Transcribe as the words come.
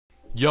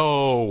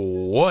Yo,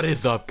 what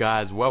is up,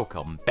 guys?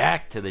 Welcome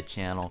back to the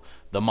channel,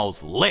 the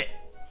most lit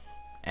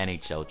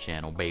NHL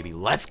channel, baby.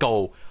 Let's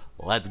go.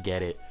 Let's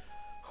get it.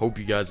 Hope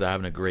you guys are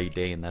having a great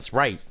day, and that's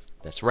right.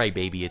 That's right,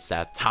 baby. It's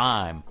that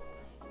time.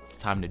 It's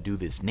time to do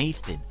this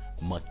Nathan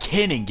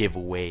MacKinnon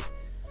giveaway.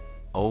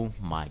 Oh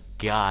my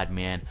god,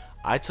 man.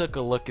 I took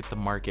a look at the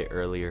market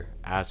earlier.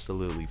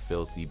 Absolutely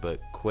filthy, but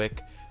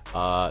quick.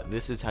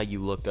 This is how you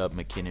look up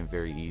MacKinnon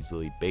very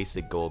easily.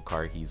 Basic gold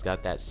card. He's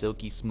got that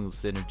silky smooth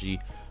synergy.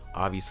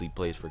 Obviously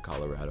plays for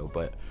Colorado,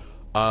 but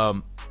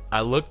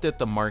I looked at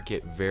the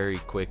market very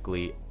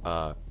quickly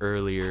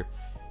earlier,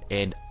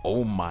 and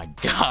oh my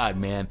god,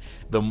 man,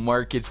 the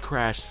market's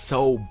crashed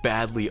so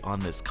badly on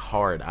this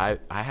card. I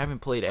haven't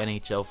played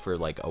NHL for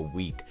like a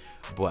week,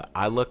 but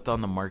I looked on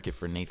the market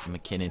for Nathan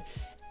MacKinnon.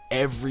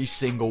 Every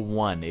single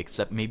one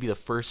except maybe the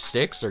first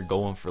 6 are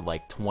going for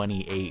like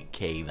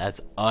 28k.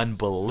 That's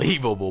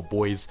unbelievable,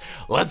 boys.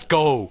 Let's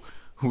go.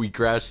 We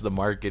crashed the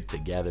market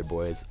together,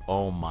 boys.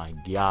 Oh my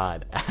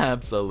god.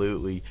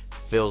 Absolutely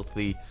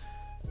filthy.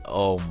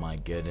 Oh my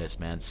goodness,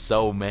 man.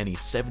 So many.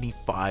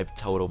 75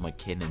 total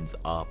MacKinnons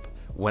up.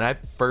 When I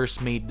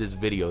first made this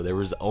video, there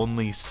was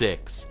only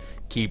 6.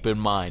 Keep in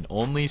mind,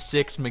 only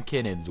 6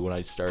 MacKinnons when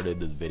I started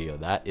this video.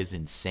 That is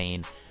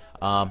insane.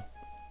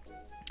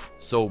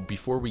 So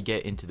before we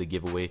get into the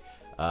giveaway,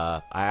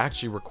 I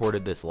actually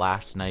recorded this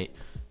last night,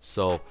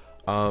 so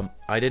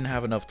I didn't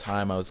have enough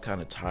time. I was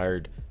kind of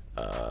tired,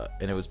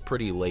 and it was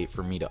pretty late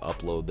for me to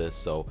upload this.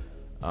 So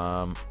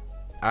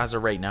as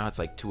of right now, it's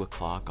like 2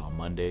 o'clock on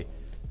Monday,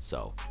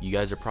 so you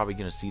guys are probably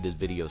gonna see this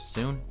video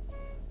soon.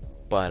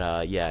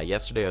 But yeah,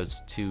 yesterday I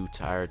was too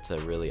tired to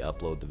really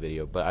upload the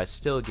video, but I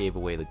still gave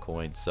away the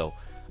coins. So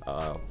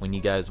when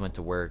you guys went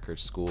to work or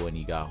school and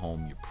you got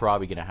home, you're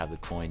probably gonna have the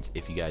coins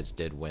if you guys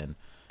did win.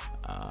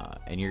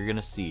 And you're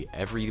gonna see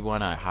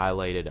everyone I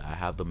highlighted. I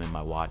have them in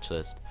my watch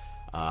list.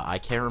 I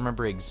can't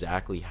remember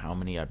exactly how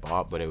many I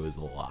bought, but it was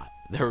a lot.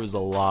 There was a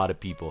lot of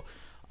people.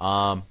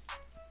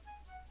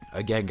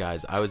 Again,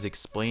 guys, I was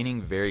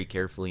explaining very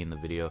carefully in the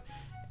video,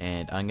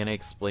 and I'm gonna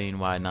explain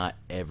why not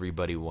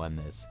everybody won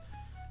this.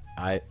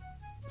 I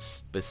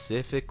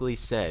specifically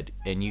said,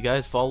 and you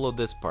guys followed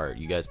this part,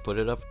 you guys put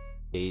it up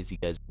days, you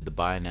guys did the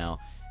buy now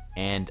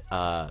and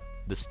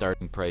the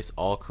starting price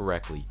all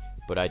correctly,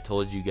 but I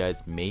told you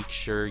guys make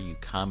sure you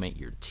comment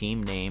your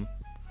team name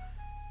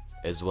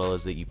as well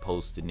as that you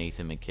posted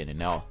Nathan MacKinnon.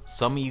 Now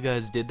some of you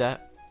guys did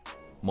that,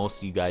 most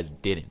of you guys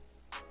didn't.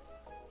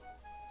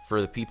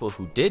 For the people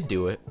who did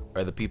do it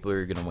are the people who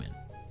are gonna win,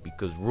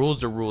 because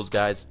rules are rules,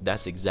 guys.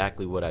 That's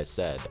exactly what I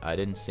said. I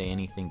didn't say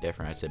anything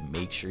different. I said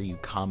make sure you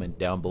comment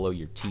down below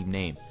your team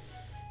name,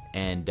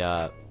 and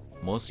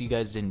most of you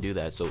guys didn't do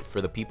that. So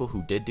for the people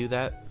who did do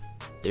that,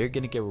 they're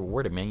gonna get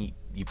rewarded, man.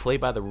 You play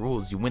by the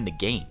rules, you win the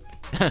game.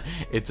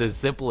 It's as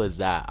simple as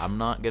that. I'm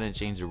not gonna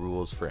change the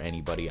rules for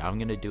anybody. I'm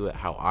gonna do it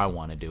how I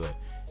want to do it,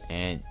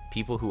 and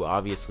people who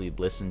obviously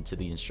listen to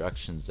the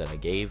instructions that I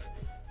gave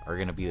are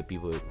gonna be the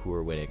people who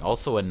are winning.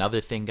 Also,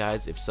 another thing,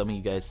 guys, if some of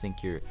you guys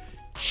think you're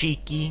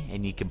cheeky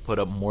and you can put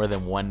up more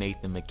than one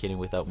Nathan MacKinnon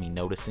without me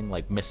noticing,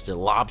 like Mr.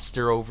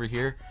 Lobster over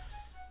here,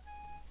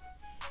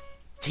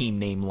 team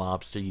name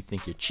Lobster, you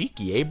think you're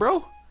cheeky, eh,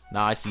 bro?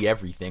 Nah, I see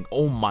everything.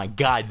 Oh my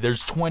god,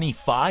 there's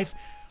 25.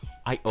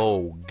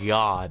 Oh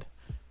god.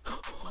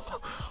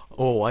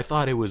 Oh, I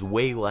thought it was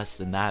way less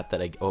than that.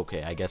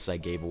 Okay, I guess I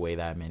gave away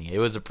that many. It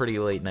was a pretty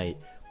late night,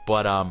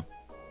 but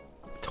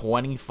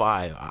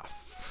 25,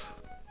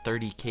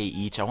 30k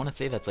each. I want to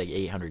say that's like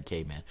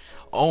 800k, man.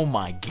 Oh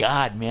my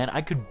god, man.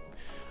 With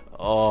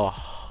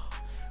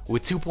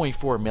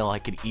 2.4 mil, I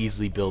could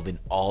easily build an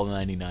all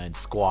 99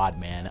 squad,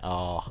 man.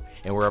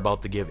 And we're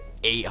about to give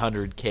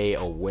 800k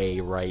away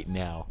right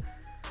now.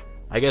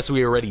 I guess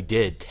we already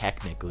did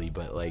technically,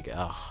 but like,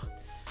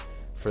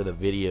 for the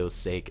video's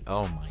sake.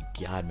 Oh my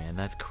god, man,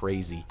 that's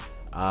crazy.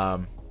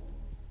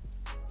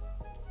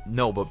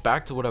 No, but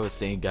back to what I was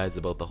saying, guys,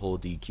 about the whole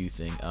DQ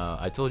thing.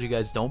 I told you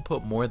guys don't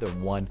put more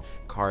than one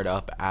card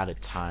up at a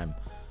time,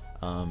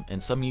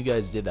 and some of you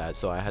guys did that,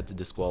 so I had to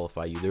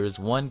disqualify you. There was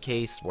one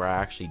case where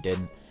I actually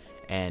didn't,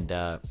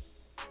 and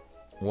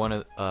one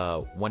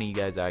of you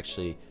guys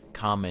actually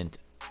commented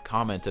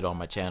on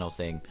my channel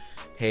saying,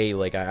 hey,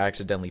 like, I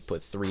accidentally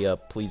put 3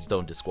 up, please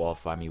don't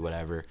disqualify me,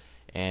 whatever.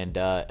 And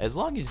as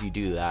long as you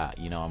do that,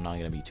 you know, I'm not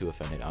gonna be too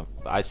offended.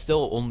 I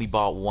still only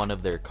bought one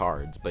of their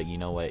cards, but you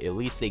know what, at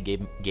least they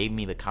gave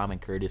me the common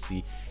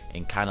courtesy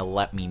and kind of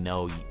let me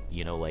know,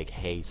 you know, like,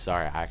 hey,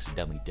 sorry, I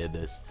accidentally did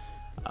this,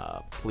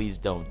 please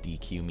don't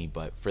DQ me.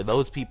 But for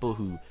those people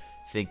who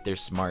think they're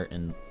smart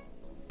and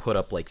put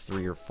up like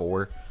 3 or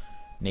 4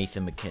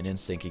 Nathan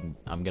MacKinnons thinking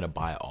I'm gonna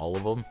buy all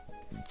of them,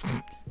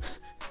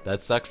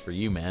 that sucks for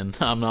you, man.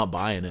 I'm not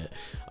buying it.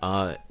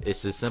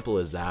 It's as simple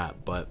as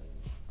that. But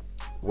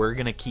we're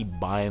gonna keep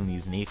buying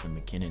these Nathan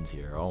MacKinnons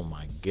here. Oh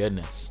my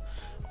goodness.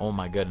 Oh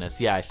my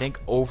goodness. Yeah, I think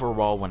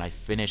overall when I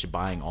finish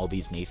buying all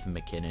these Nathan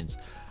MacKinnons,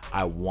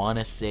 I want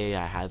to say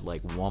I had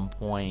like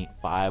 1.5,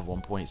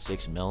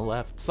 1.6 mil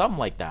left, something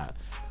like that.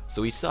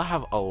 So we still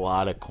have a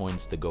lot of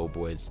coins to go,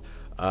 boys.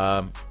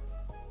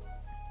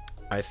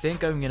 I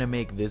think I'm gonna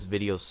make this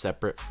video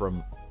separate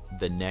from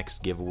the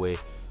next giveaway.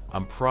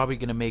 I'm probably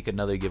gonna make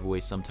another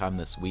giveaway sometime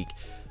this week.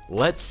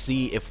 Let's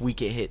see if we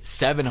can hit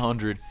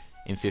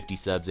 750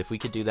 subs. If we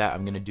could do that,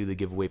 I'm gonna do the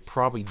giveaway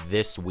probably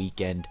this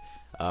weekend.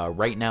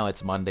 Right now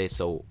it's Monday,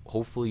 so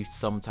hopefully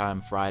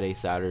sometime Friday,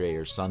 Saturday,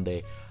 or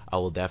Sunday I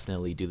will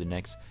definitely do the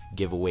next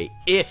giveaway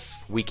if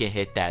we can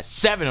hit that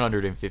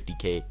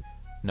 750k.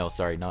 No,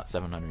 sorry, not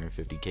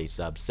 750k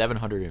subs,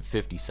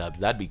 750 subs.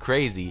 That'd be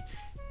crazy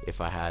if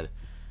I had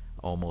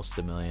almost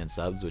a million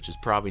subs, which is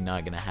probably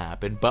not gonna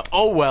happen, but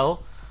oh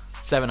well.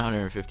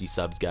 750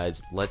 subs,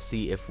 guys. Let's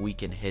see if we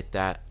can hit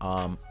that.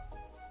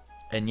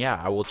 And yeah,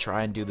 I will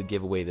try and do the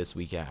giveaway this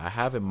weekend. I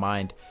have in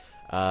mind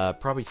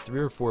probably 3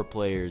 or 4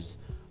 players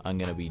I'm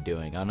gonna be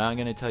doing. I'm not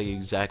gonna tell you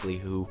exactly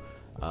who.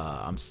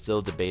 I'm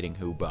still debating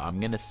who, but I'm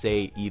gonna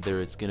say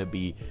either it's gonna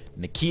be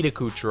Nikita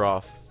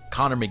Kucherov,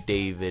 Connor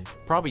McDavid,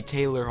 probably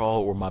Taylor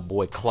Hall, or my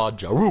boy Claude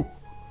Giroux.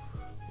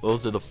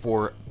 Those are the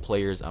 4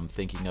 players I'm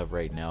thinking of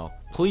right now.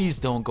 Please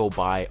don't go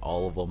buy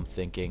all of them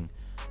thinking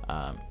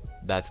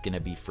that's gonna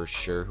be for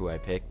sure who I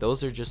pick.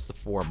 Those are just the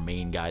 4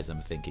 main guys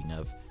I'm thinking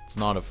of. It's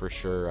not a for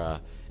sure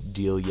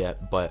deal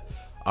yet, but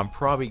I'm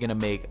probably gonna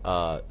make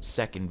a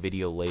second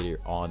video later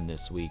on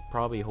this week,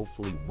 probably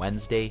hopefully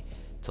Wednesday,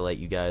 to let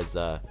you guys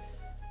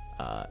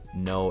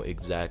know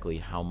exactly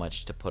how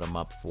much to put them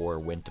up for,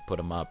 when to put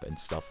them up, and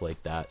stuff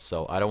like that.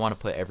 So I don't want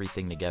to put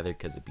everything together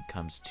because it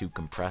becomes too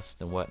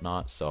compressed and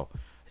whatnot. So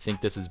I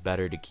think this is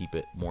better to keep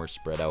it more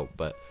spread out.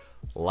 But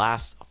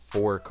last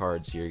 4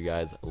 cards here,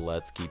 guys.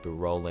 Let's keep it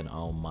rolling.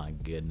 Oh my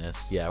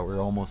goodness, yeah, we're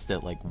almost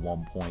at like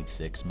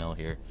 1.6 mil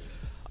here.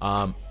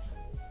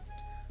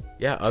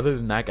 Yeah, other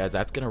than that, guys,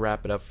 that's gonna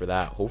wrap it up for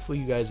that. Hopefully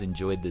you guys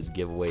enjoyed this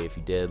giveaway. If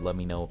you did, let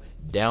me know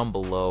down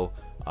below,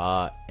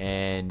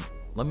 and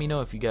let me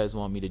know if you guys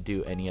want me to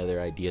do any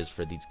other ideas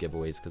for these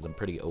giveaways, because I'm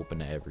pretty open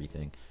to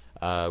everything.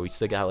 We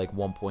still got like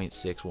 1.6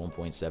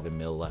 1.7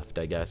 mil left,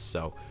 I guess,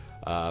 so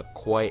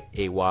quite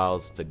a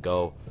whiles to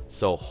go.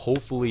 So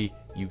hopefully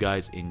you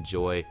guys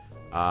enjoy.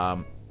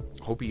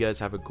 Hope you guys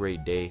have a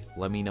great day.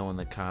 Let me know in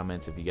the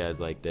comments if you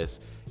guys like this.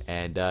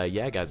 And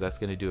yeah, guys, that's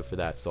gonna do it for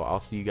that. So I'll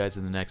see you guys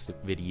in the next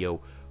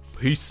video.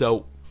 Peace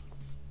out.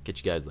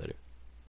 Catch you guys later.